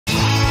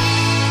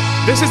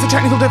This is the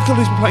technical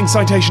difficulties we're playing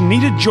Citation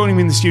needed. Joining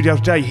me in the studio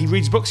today, he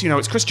reads books,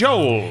 it's Chris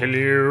Joel.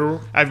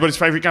 Hello. Everybody's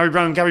favourite Gary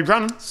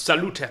Brannan.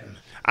 Saluten.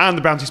 And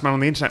the bountiest man on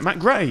the internet, Matt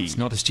Gray. It's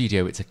not a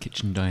studio, it's a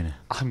kitchen diner.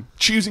 I'm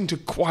choosing to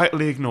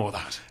quietly ignore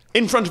that.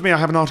 In front of me I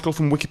have an article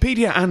from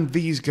Wikipedia, and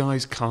these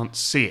guys can't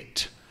see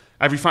it.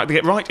 Every fact they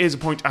get right is a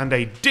point and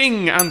a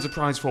ding, and a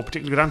prize for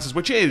particularly good answers,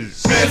 which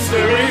is...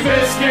 Mystery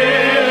Biscuits!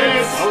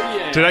 Oh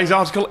yeah. Today's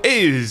article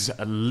is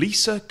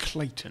Lisa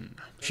Clayton.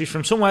 She's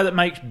from somewhere that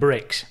makes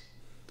bricks.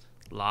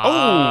 Oh,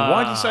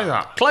 why do you say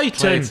that?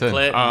 Clayton.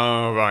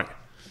 Oh, right.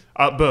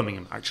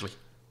 Birmingham, actually.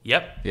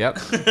 Yep.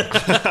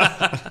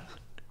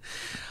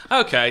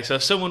 Okay, so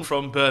someone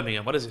from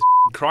Birmingham. What is this?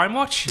 Crime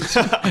Watch?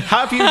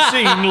 Have you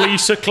seen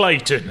Lisa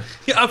Clayton?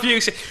 Have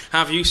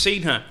you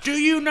seen her? Do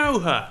you know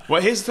her?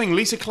 Well, here's the thing.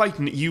 Lisa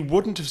Clayton, you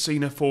wouldn't have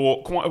seen her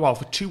for quite a while,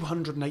 for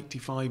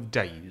 285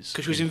 days.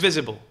 Because she was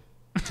invisible.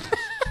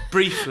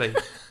 Briefly.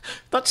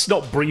 That's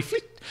not briefly.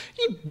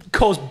 You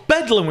caused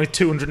bedlam with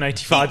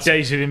 285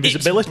 days of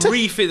invisibility. It's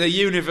brief in the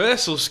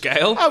universal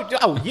scale.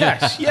 Oh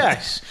yes,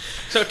 yes.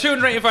 So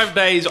 285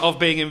 days of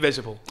being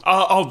invisible.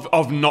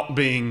 Of not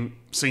being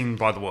seen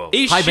by the world.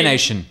 Is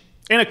Hibernation.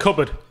 In a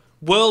cupboard.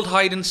 World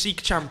hide and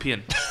seek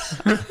champion.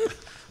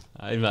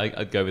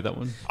 I'd go with that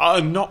one.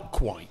 Not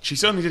quite. She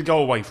certainly did go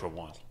away for a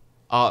while.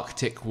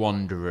 Arctic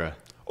Wanderer.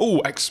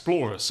 Oh,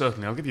 explorer,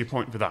 certainly. I'll give you a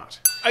point for that.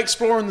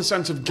 Explorer in the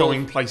sense of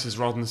going places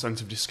rather than the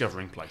sense of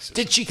discovering places.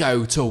 Did she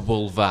go to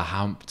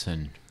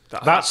Wolverhampton?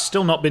 That's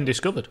still not been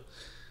discovered.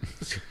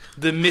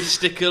 The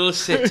mystical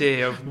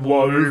city of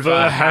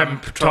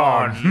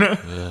Wolverhampton.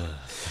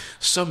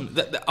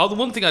 The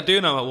one thing I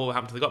do know about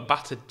Wolverhampton, they got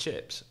battered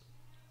chips.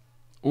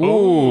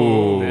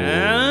 Ooh.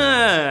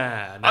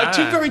 Yeah.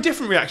 Two very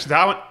different reactions.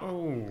 I went,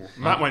 oh.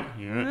 Matt went,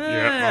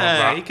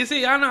 yeah. You can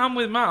see, I'm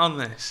with Matt on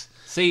this.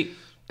 See,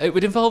 it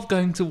would involve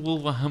going to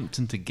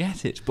Wolverhampton to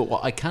get it, but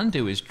what I can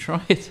do is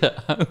try it at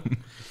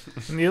home.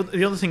 And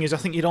the other thing is, I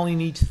think you'd only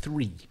need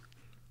 3.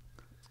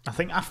 I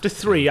think after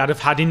 3, I'd have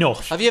had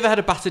enough. Have you ever had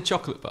a battered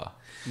chocolate bar?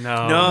 No,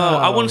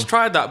 I once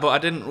tried that, but I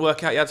didn't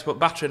work out you had to put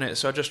batter in it,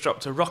 so I just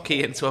dropped a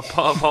Rocky into a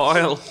pot of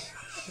oil.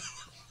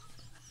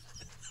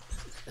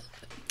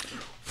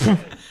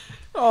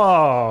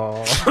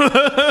 Oh.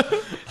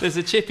 There's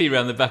a chippy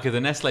around the back of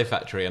the Nestle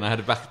factory, and I had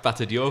a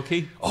battered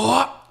Yorkie.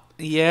 Oh,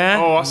 yeah.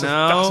 Oh,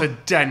 that's a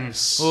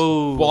dense...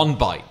 Ooh. One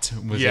bite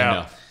was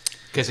enough.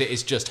 Because it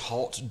is just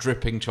hot,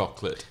 dripping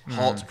chocolate,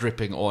 hot,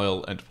 dripping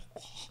oil, and...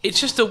 It's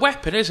just a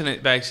weapon, isn't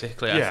it,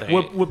 basically, I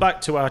think? We're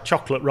back to our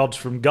chocolate rods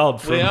from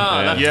God. We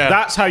are.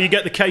 That's how you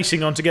get the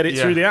casing on to get it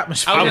through the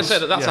atmosphere. I was going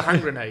to say that's a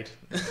hand grenade.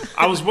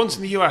 I was once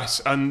in the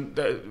US, and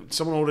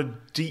someone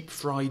ordered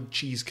deep-fried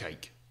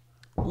cheesecake.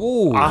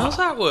 Ooh. How does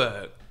that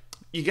work?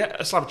 You get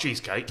a slab of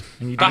cheesecake,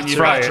 and you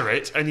batter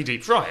it, and you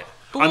deep fry it.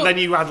 And then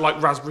you add,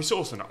 raspberry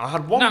sauce in it. I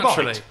had one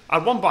bite.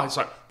 It's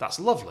like, that's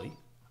lovely,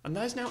 and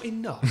there's now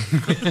enough.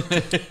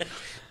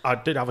 I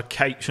did have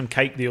some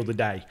cake the other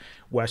day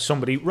where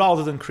somebody,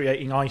 rather than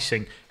creating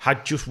icing,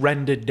 had just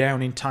rendered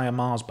down entire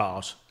Mars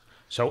bars.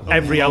 So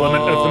every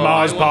element of the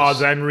Mars bars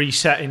then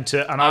reset into...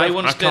 And I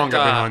can't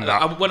get behind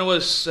that. When it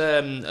was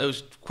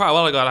quite a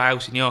while ago at a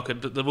house in York,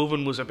 the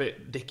oven was a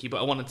bit dicky, but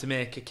I wanted to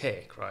make a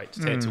cake, right, to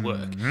take to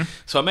work.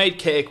 So I made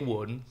cake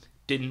 1,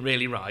 didn't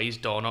really rise,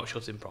 door not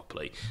shutting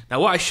properly.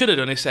 Now what I should have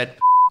done is said,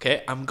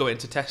 okay, I'm going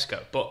to Tesco,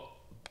 but...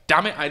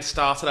 Damn it, I'd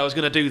started, I was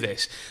going to do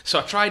this. So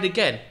I tried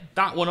again.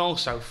 That one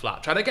also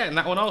flat. Tried again,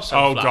 that one also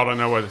flat. Oh, God, I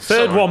know where this is.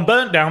 Third one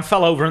burnt down,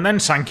 fell over, and then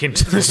sank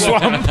into the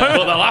swamp. But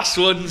the last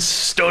one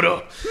stood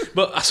up.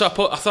 But so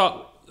I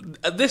thought,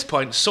 at this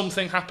point,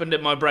 something happened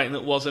in my brain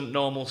that wasn't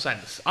normal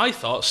sense. I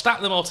thought,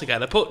 stack them all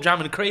together, put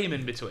jam and cream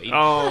in between,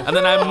 and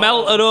then I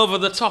melted over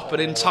the top an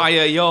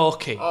entire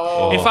Yorkie.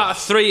 Oh. In fact,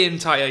 3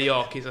 entire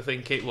Yorkies, I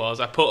think it was,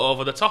 I put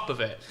over the top of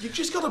it. You've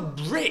just got a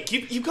brick.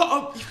 You've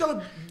got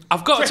a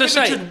I've got to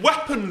say,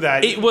 weapon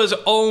there. It was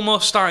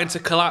almost starting to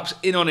collapse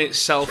in on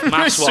itself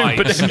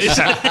mass-wise.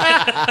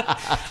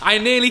 I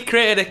nearly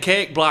created a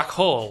cake black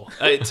hole.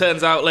 It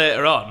turns out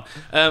later on.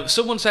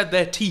 Someone said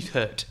their teeth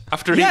hurt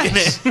after eating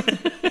it.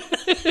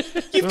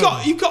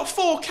 You've got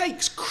 4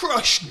 cakes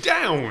crushed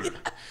down.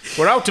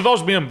 We're out of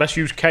osmium, best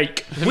use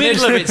cake. The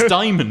middle of it's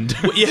diamond.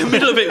 Yeah, the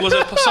middle of it was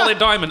a solid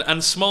diamond,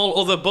 and small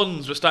other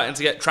buns were starting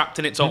to get trapped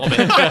in its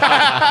orbit.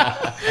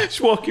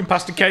 Just walking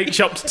past a cake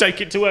shop to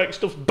take it to work,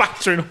 stuff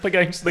battering up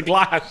against the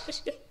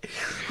glass.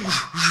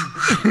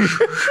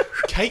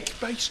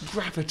 Cake-based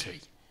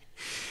gravity.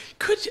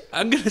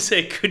 I'm going to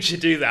say, could you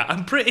do that?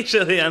 I'm pretty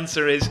sure the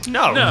answer is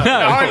no.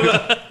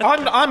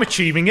 I'm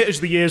achieving it as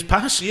the years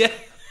pass. Yeah.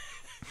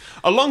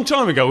 A long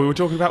time ago, we were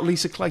talking about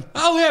Lisa Clayton.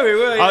 Oh, yeah, we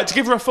were. Yeah. To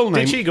give her a full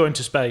name... Did she go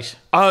into space?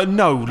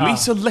 No.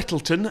 Lisa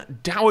Littleton,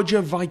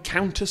 Dowager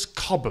Viscountess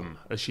Cobham,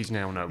 as she's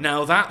now known.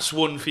 Now, that's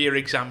one for your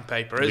exam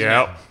paper, isn't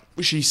it?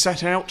 She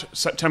set out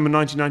September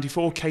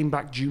 1994, came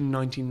back June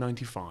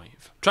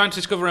 1995. Trying to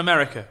discover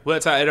America.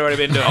 Worked out it had already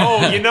been done.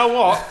 Oh, you know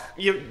what?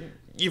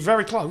 You're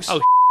very close. Oh,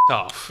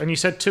 off. And you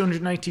said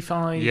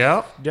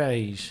 285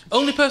 days.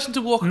 Only person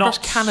to walk across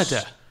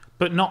Canada.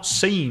 but not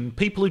seen.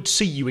 People who'd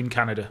see you in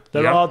Canada.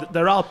 There Yeah.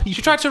 are people.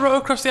 She tried to row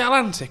across the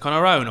Atlantic on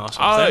her own or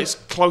something. It's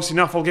close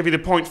enough. I'll give you the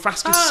point.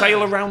 Fastest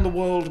sail around the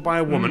world by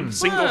a woman,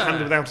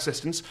 single-handed without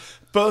assistance.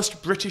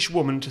 First British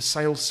woman to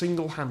sail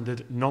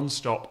single-handed,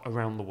 non-stop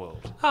around the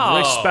world. Oh,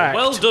 Respect.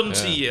 well done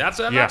to you.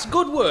 That's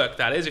good work,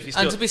 that is, if you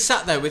still... And to be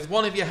sat there with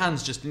one of your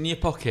hands just in your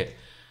pocket,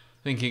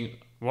 thinking,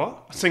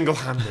 What?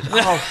 Single-handed.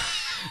 Oh,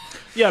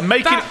 Yeah,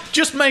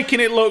 just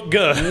making it look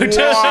good.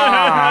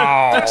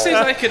 wow. That seems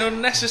like an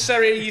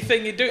unnecessary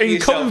thing you do to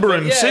yourself,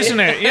 Encumbrance, but isn't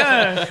it?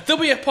 Yeah.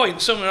 There'll be a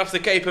point somewhere off the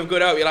Cape of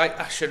Good Hope you're like,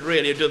 I should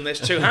really have done this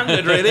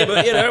two-handed, really,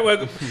 but,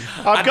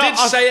 I did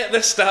say at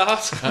the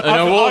start.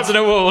 an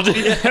award.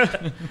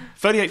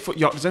 38-foot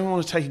yacht. Does anyone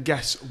want to take a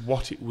guess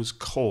what it was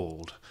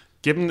called?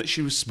 Given that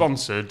she was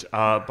sponsored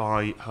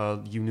by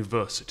her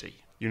University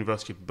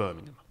of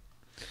Birmingham.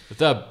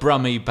 The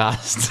Brummy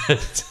bastard.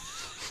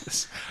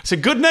 It's a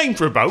good name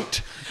for a boat.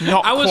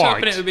 Not I was quite.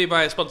 hoping it would be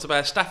sponsored by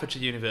a Staffordshire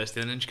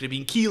University, and then she could have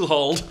been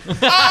keelhauled.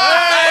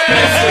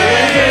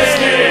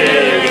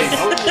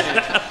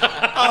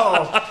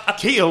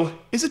 Kiel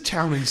is a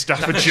town in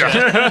Staffordshire.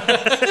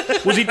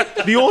 Was he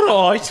the all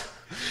right?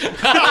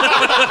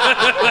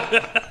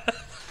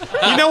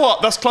 You know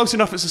what? That's close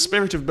enough. It's the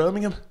spirit of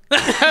Birmingham.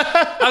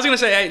 I was going to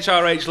say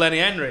HRH Lenny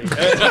Henry.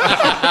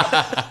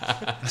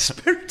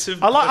 Spirit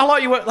of... I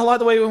like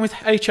the way you went with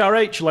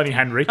HRH, Lenny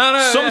Henry. Oh,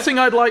 no, Something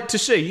I'd like to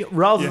see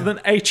rather than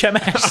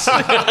HMS.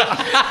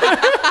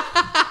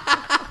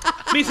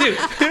 Me too.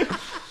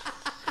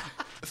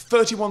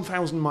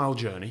 31,000-mile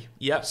journey.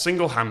 Yep.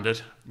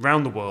 Single-handed,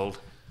 round the world,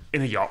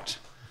 in a yacht.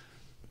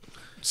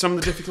 Some of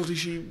the difficulties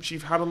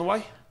she's had on the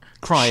way?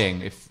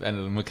 Crying if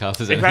Ellen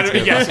MacArthur's If anything.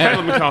 Ellen- yes, if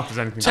Ellen MacArthur's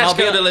anything.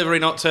 Tesco delivery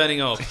not turning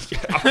up.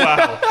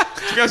 Well,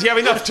 because you have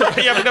enough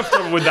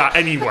trouble with that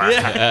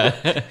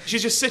anywhere.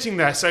 She's just sitting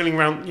there, sailing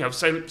around,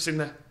 sitting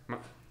there,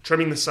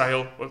 trimming the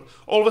sail.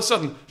 All of a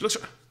sudden, she looks.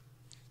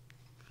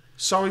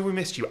 Sorry, we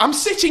missed you. I'm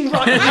sitting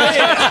right here.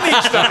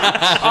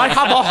 I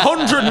have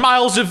 100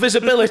 miles of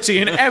visibility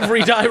in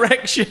every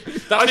direction.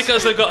 That's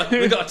because they've got a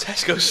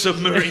Tesco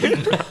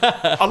submarine.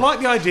 I like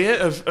the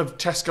idea of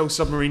Tesco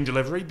submarine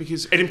delivery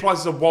because it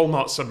implies there's a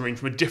Walmart submarine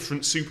from a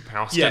different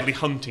superpower steadily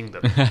hunting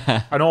them.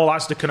 And all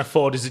Asda can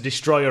afford is a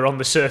destroyer on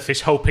the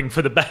surface, hoping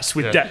for the best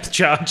with depth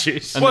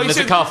charges. And then there's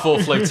a Carrefour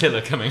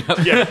flotilla coming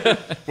up. Yeah,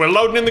 we're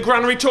loading in the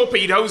granary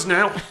torpedoes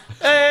now.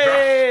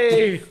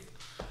 Hey!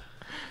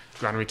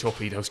 Granary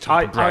torpedoes,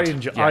 type of I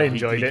bread.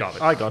 enjoyed it.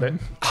 I got it.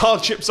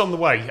 Hardships on the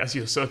way as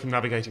you're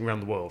circumnavigating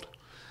around the world.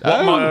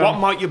 What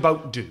might your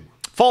boat do?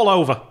 Fall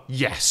over.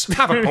 Yes,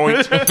 have a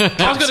point.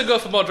 I was going to go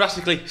for more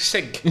drastically,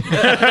 sink.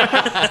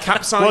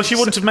 Capsize. Well, she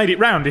wouldn't have made it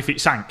round if it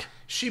sank.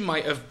 She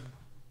might have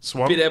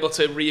Swamp. been able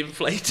to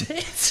re-inflate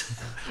it.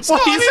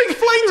 What do you think?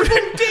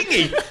 Inflatable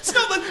dinghy. It's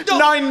not the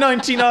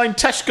 $9.99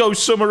 Tesco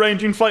summer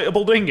range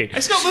inflatable dinghy.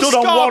 It's not the Stood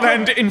on one Scarborough-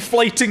 end,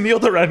 inflating the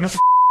other end.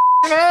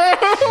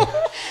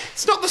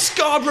 It's not the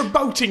Scarborough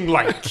boating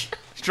lake.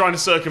 She's trying to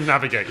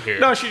circumnavigate here.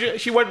 No,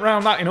 she went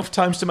round that enough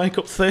times to make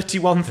up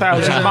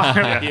 31,000 miles.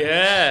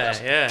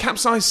 Yeah.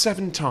 Capsized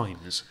 7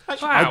 times. Wow.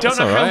 I don't That's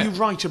know all how right. you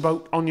write a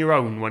boat on your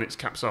own when it's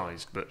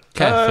capsized, but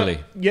Carefully.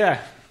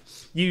 Yeah.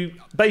 You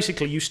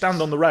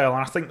stand on the rail,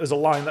 and I think there's a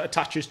line that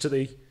attaches to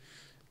the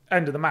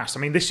end of the mast. I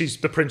mean, this is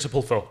the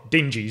principle for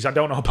dingies. I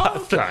don't know about a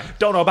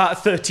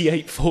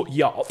 38-foot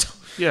yacht.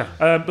 yeah.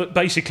 But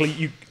basically,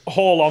 you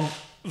haul on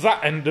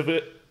that end of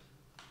it.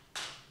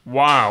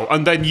 Wow.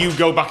 And then you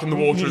go back in the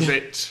water a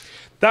bit.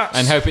 That's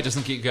And hope it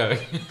doesn't keep going.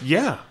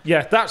 Yeah.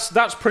 yeah.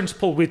 That's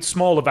principle with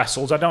smaller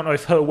vessels. I don't know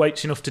if her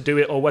weight's enough to do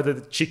it, or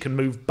whether she can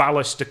move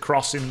ballast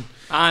across in.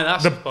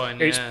 That's the point,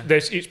 yeah.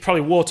 It's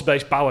probably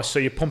water-based ballast, so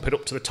you pump it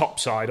up to the top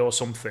side or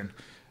something,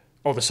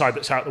 or the side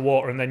that's out of the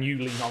water, and then you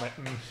lean on it.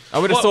 I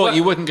would have thought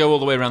you wouldn't go all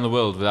the way around the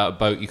world without a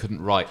boat you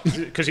couldn't right.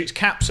 Because it's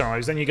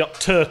capsized, then you got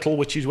turtle,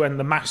 which is when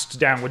the mast's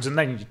downwards, and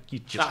then you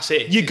just That's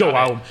it. you You go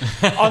got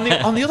home.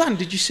 on the other hand,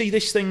 did you see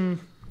this thing?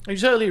 It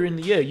was earlier in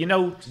the year. You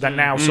know, they're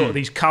now sort of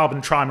these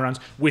carbon trimarans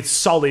with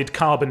solid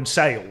carbon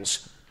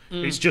sails.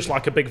 It's just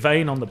like a big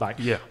vane on the back.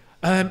 Yeah.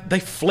 They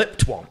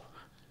flipped one.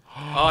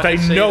 I They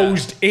didn't see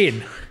nosed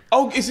in.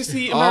 Oh, is this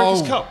the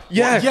America's Cup?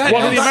 Yeah,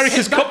 one of the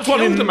America's Cup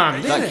one in the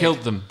man. That killed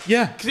them.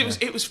 Yeah.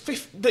 Because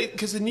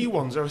because the new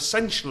ones are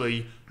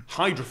essentially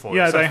hydrofoils.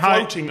 Yeah, they're they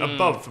floating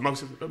above for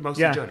most of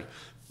the journey.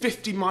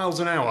 50 miles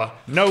an hour.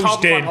 Nosed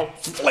carbon in, fibre-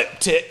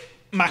 flipped it,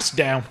 mast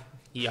down.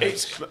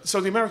 So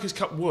the America's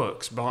Cup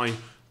works by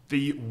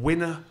the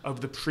winner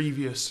of the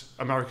previous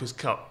America's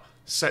Cup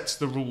sets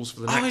the rules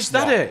for the next one. Oh, is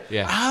that it?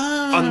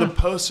 Yeah. And the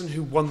person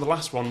who won the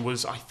last one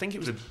was, I think it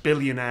was a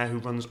billionaire who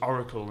runs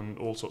Oracle and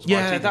all sorts of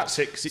Yeah, IT. that's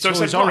it, 'cause it's So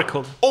always said, right,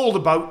 Oracle. all the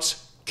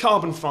boats,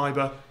 carbon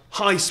fibre,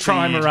 high speed.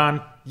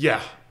 Trimaran. Yeah.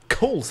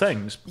 Cool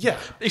things. Yeah.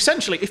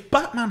 Essentially, if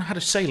Batman had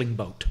a sailing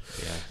boat,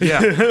 Yeah.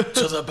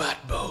 to the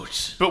bat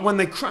boat. But when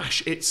they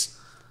crash, it's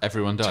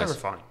Everyone dies.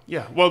 terrifying.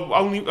 Yeah. Well,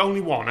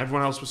 only one.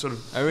 Everyone else was sort of...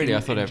 Oh, really? I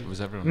thought it was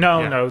everyone.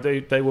 No,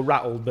 they were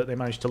rattled, but they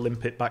managed to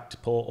limp it back to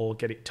port or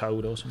get it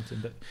towed or something.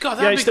 But God,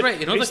 yeah, that'd it's be the-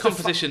 great in other it's the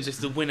competitions if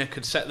the winner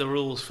could set the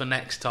rules for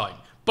next time.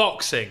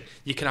 Boxing,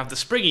 you can have the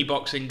springy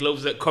boxing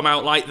gloves that come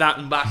out like that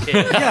and back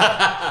in.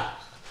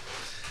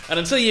 And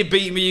until you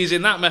beat me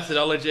using that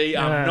methodology,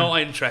 I'm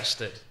not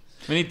interested.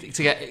 We need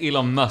to get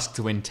Elon Musk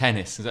to win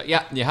tennis. He's like,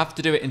 yeah, you have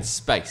to do it in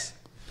space.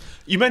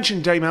 You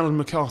mentioned Dame Ellen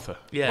MacArthur.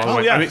 Yeah. By the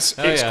way. yeah. And it's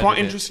I quite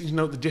did. interesting to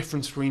note the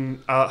difference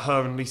between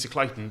her and Lisa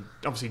Clayton.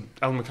 Obviously,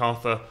 Ellen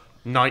MacArthur,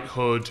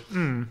 knighthood,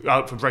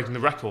 for breaking the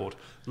record.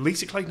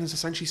 Lisa Clayton has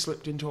essentially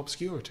slipped into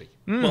obscurity.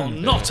 Well,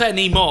 not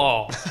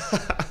anymore.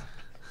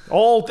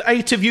 All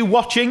 8 of you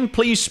watching,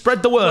 please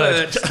spread the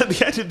word. At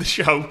the end of the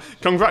show,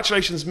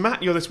 congratulations,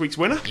 Matt, you're this week's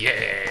winner.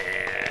 Yes.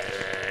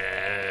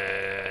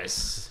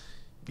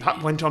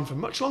 That went on for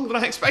much longer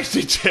than I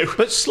expected to.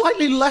 But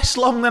slightly less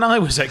long than I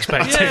was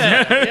expecting.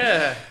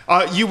 Yeah.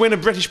 You win a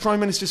British Prime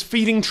Minister's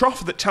feeding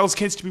trough that tells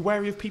kids to be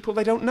wary of people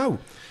they don't know.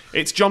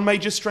 It's John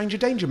Major's Stranger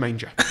Danger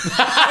Manger.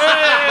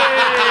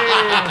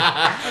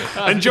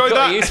 Enjoy Got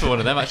that. a use for one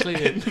of them,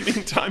 actually. In the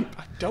meantime,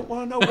 I don't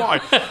want to know why.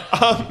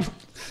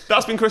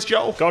 That's been Chris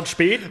Joel.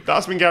 Godspeed.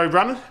 That's been Gary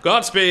Brannan.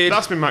 Godspeed.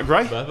 That's been Matt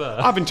Gray. Bye-bye.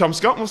 I've been Tom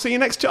Scott, and we'll see you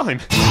next time.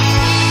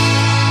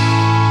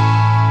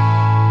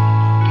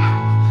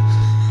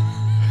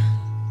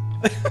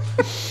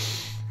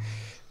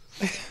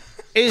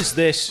 Is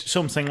this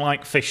something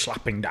like fish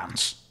slapping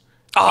dance?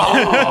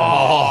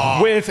 Oh!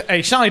 With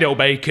a side o'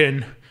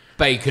 bacon.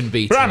 Bacon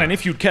beater. Brannon,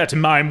 if you'd care to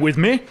mime with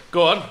me.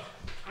 Go on.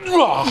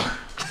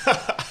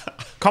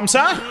 Come,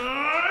 sir.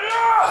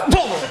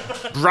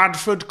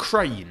 Bradford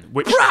Crane,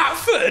 which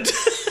Bradford!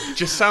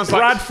 just sounds like...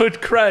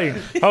 Bradford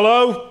Crane.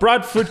 Hello,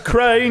 Bradford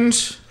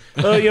Cranes.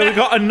 Yeah, we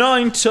got a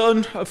 9-ton,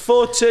 a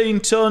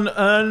 14-ton,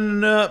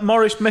 and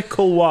Maurice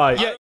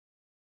Micklewhite. Yeah.